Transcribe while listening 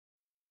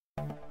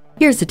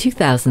Here's a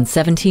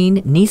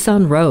 2017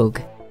 Nissan Rogue.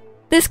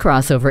 This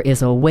crossover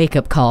is a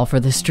wake-up call for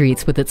the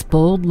streets with its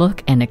bold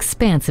look and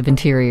expansive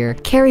interior.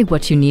 Carry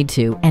what you need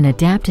to and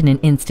adapt in an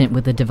instant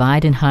with the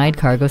divide and hide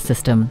cargo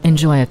system.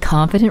 Enjoy a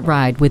confident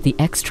ride with the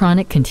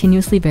Xtronic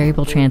continuously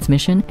variable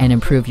transmission and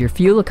improve your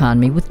fuel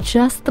economy with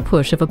just the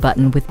push of a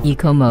button with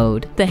Eco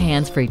Mode. The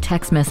hands-free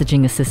text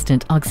messaging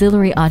assistant,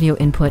 auxiliary audio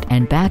input,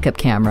 and backup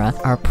camera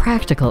are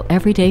practical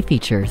everyday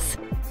features.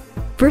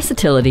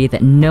 Versatility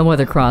that no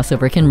other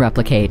crossover can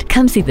replicate.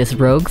 Come see this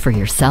Rogue for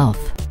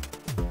yourself.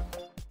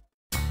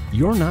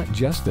 You're not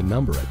just a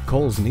number at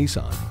Cowles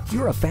Nissan.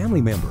 You're a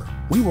family member.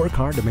 We work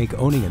hard to make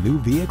owning a new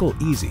vehicle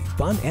easy,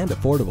 fun, and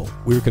affordable.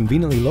 We're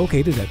conveniently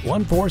located at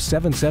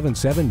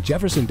 14777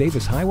 Jefferson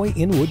Davis Highway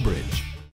in Woodbridge.